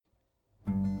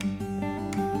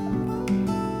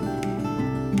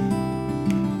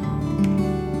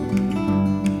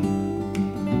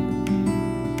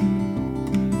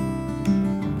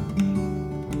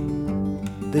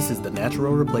This is the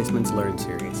Natural Replacements Learn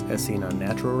series, as seen on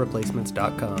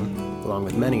naturalreplacements.com, along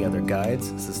with many other guides,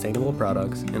 sustainable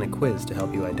products, and a quiz to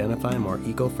help you identify more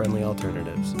eco-friendly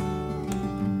alternatives.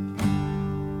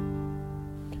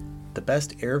 The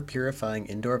best air-purifying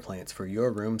indoor plants for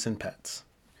your rooms and pets.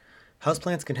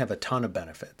 Houseplants can have a ton of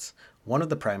benefits. One of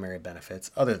the primary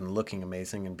benefits, other than looking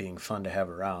amazing and being fun to have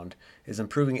around, is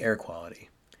improving air quality.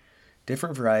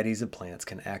 Different varieties of plants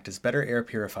can act as better air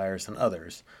purifiers than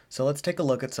others, so let's take a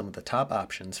look at some of the top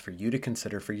options for you to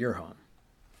consider for your home.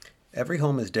 Every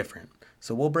home is different,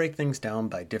 so we'll break things down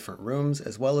by different rooms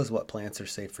as well as what plants are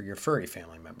safe for your furry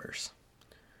family members.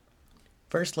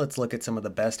 First, let's look at some of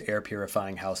the best air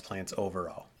purifying houseplants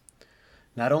overall.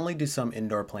 Not only do some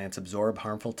indoor plants absorb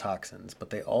harmful toxins,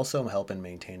 but they also help in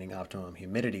maintaining optimum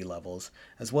humidity levels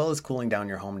as well as cooling down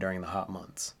your home during the hot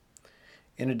months.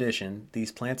 In addition,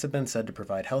 these plants have been said to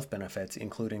provide health benefits,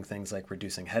 including things like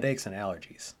reducing headaches and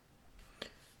allergies.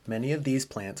 Many of these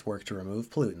plants work to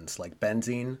remove pollutants like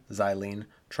benzene, xylene,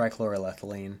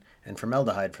 trichloroethylene, and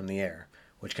formaldehyde from the air,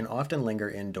 which can often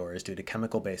linger indoors due to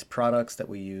chemical-based products that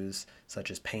we use, such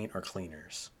as paint or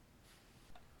cleaners.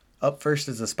 Up first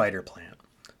is the spider plant.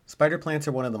 Spider plants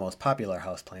are one of the most popular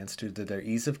houseplants due to their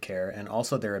ease of care and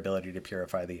also their ability to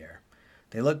purify the air.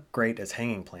 They look great as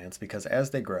hanging plants because as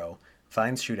they grow,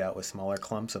 vines shoot out with smaller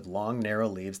clumps of long, narrow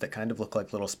leaves that kind of look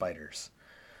like little spiders.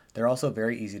 They're also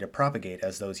very easy to propagate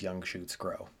as those young shoots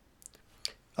grow.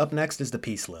 Up next is the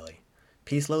peace lily.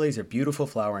 Peace lilies are beautiful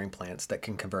flowering plants that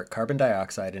can convert carbon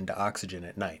dioxide into oxygen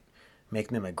at night,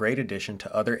 making them a great addition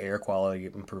to other air quality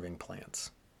improving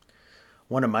plants.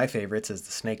 One of my favorites is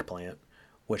the snake plant,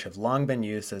 which have long been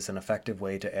used as an effective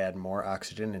way to add more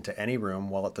oxygen into any room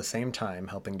while at the same time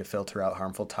helping to filter out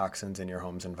harmful toxins in your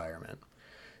home's environment.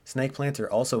 Snake plants are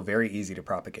also very easy to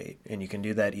propagate, and you can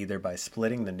do that either by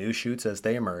splitting the new shoots as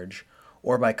they emerge,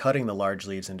 or by cutting the large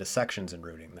leaves into sections and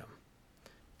rooting them.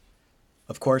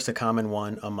 Of course, a common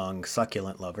one among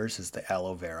succulent lovers is the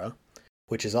aloe vera,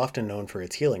 which is often known for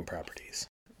its healing properties,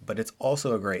 but it's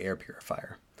also a great air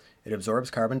purifier. It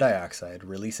absorbs carbon dioxide,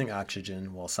 releasing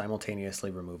oxygen while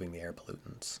simultaneously removing the air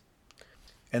pollutants.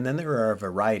 And then there are a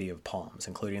variety of palms,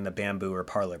 including the bamboo or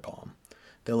parlor palm.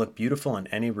 They'll look beautiful in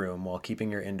any room while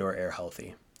keeping your indoor air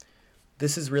healthy.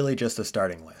 This is really just a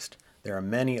starting list. There are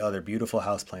many other beautiful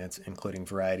houseplants, including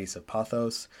varieties of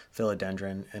pothos,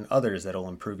 philodendron, and others that will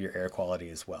improve your air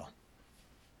quality as well.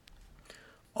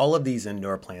 All of these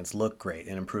indoor plants look great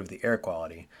and improve the air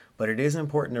quality, but it is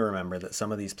important to remember that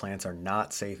some of these plants are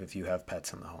not safe if you have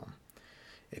pets in the home.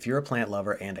 If you're a plant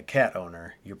lover and a cat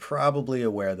owner, you're probably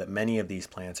aware that many of these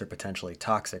plants are potentially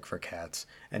toxic for cats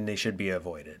and they should be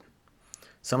avoided.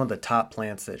 Some of the top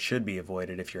plants that should be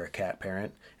avoided if you're a cat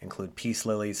parent include peace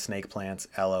lilies, snake plants,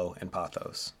 aloe, and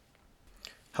pothos.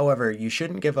 However, you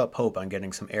shouldn't give up hope on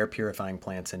getting some air purifying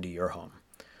plants into your home.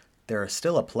 There are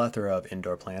still a plethora of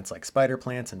indoor plants like spider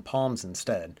plants and palms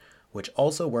instead, which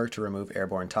also work to remove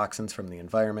airborne toxins from the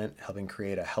environment, helping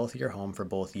create a healthier home for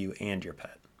both you and your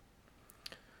pet.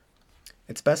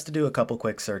 It's best to do a couple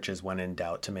quick searches when in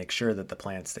doubt to make sure that the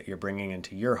plants that you're bringing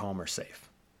into your home are safe.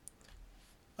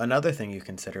 Another thing you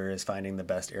consider is finding the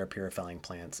best air purifying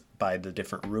plants by the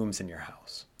different rooms in your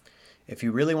house. If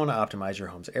you really want to optimize your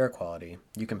home's air quality,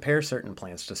 you can pair certain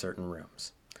plants to certain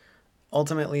rooms.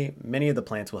 Ultimately, many of the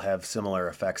plants will have similar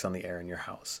effects on the air in your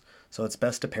house, so it's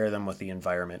best to pair them with the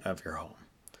environment of your home.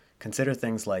 Consider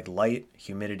things like light,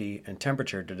 humidity, and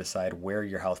temperature to decide where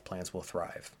your houseplants will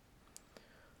thrive.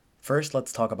 First,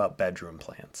 let's talk about bedroom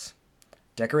plants.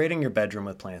 Decorating your bedroom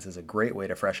with plants is a great way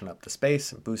to freshen up the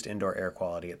space and boost indoor air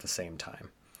quality at the same time.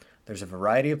 There's a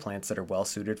variety of plants that are well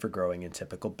suited for growing in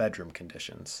typical bedroom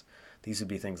conditions. These would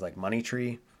be things like money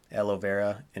tree, aloe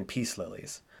vera, and peace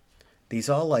lilies. These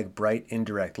all like bright,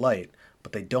 indirect light,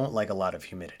 but they don't like a lot of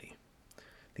humidity.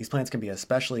 These plants can be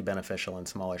especially beneficial in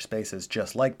smaller spaces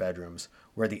just like bedrooms,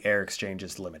 where the air exchange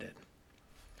is limited.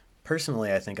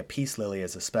 Personally, I think a peace lily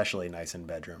is especially nice in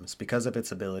bedrooms because of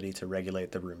its ability to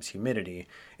regulate the room's humidity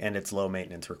and its low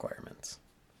maintenance requirements.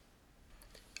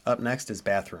 Up next is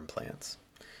bathroom plants.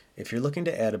 If you're looking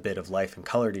to add a bit of life and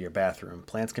color to your bathroom,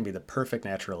 plants can be the perfect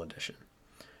natural addition.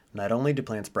 Not only do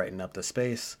plants brighten up the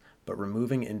space, but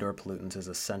removing indoor pollutants is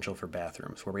essential for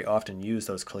bathrooms, where we often use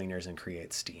those cleaners and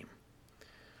create steam.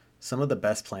 Some of the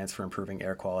best plants for improving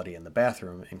air quality in the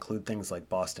bathroom include things like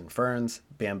Boston ferns,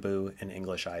 bamboo, and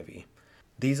English ivy.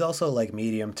 These also like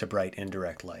medium to bright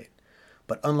indirect light,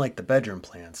 but unlike the bedroom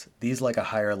plants, these like a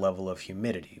higher level of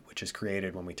humidity, which is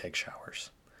created when we take showers.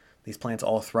 These plants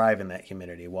all thrive in that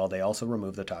humidity while they also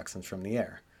remove the toxins from the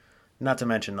air. Not to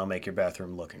mention they'll make your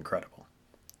bathroom look incredible.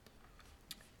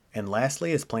 And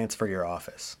lastly is plants for your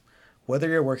office. Whether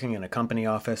you're working in a company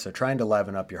office or trying to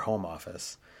liven up your home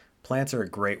office, plants are a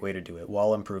great way to do it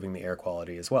while improving the air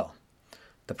quality as well.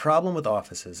 The problem with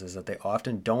offices is that they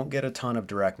often don't get a ton of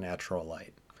direct natural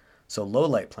light, so low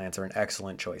light plants are an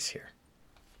excellent choice here.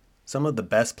 Some of the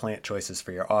best plant choices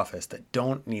for your office that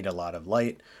don't need a lot of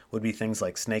light would be things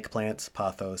like snake plants,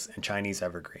 pothos, and Chinese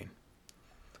evergreen.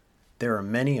 There are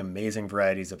many amazing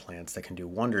varieties of plants that can do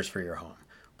wonders for your home,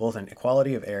 both in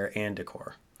quality of air and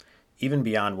decor, even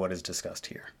beyond what is discussed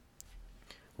here.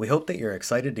 We hope that you're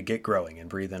excited to get growing and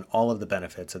breathe in all of the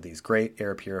benefits of these great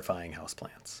air purifying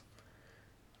houseplants.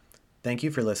 Thank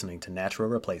you for listening to Natural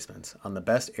Replacements on the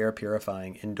best air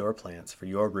purifying indoor plants for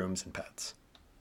your rooms and pets.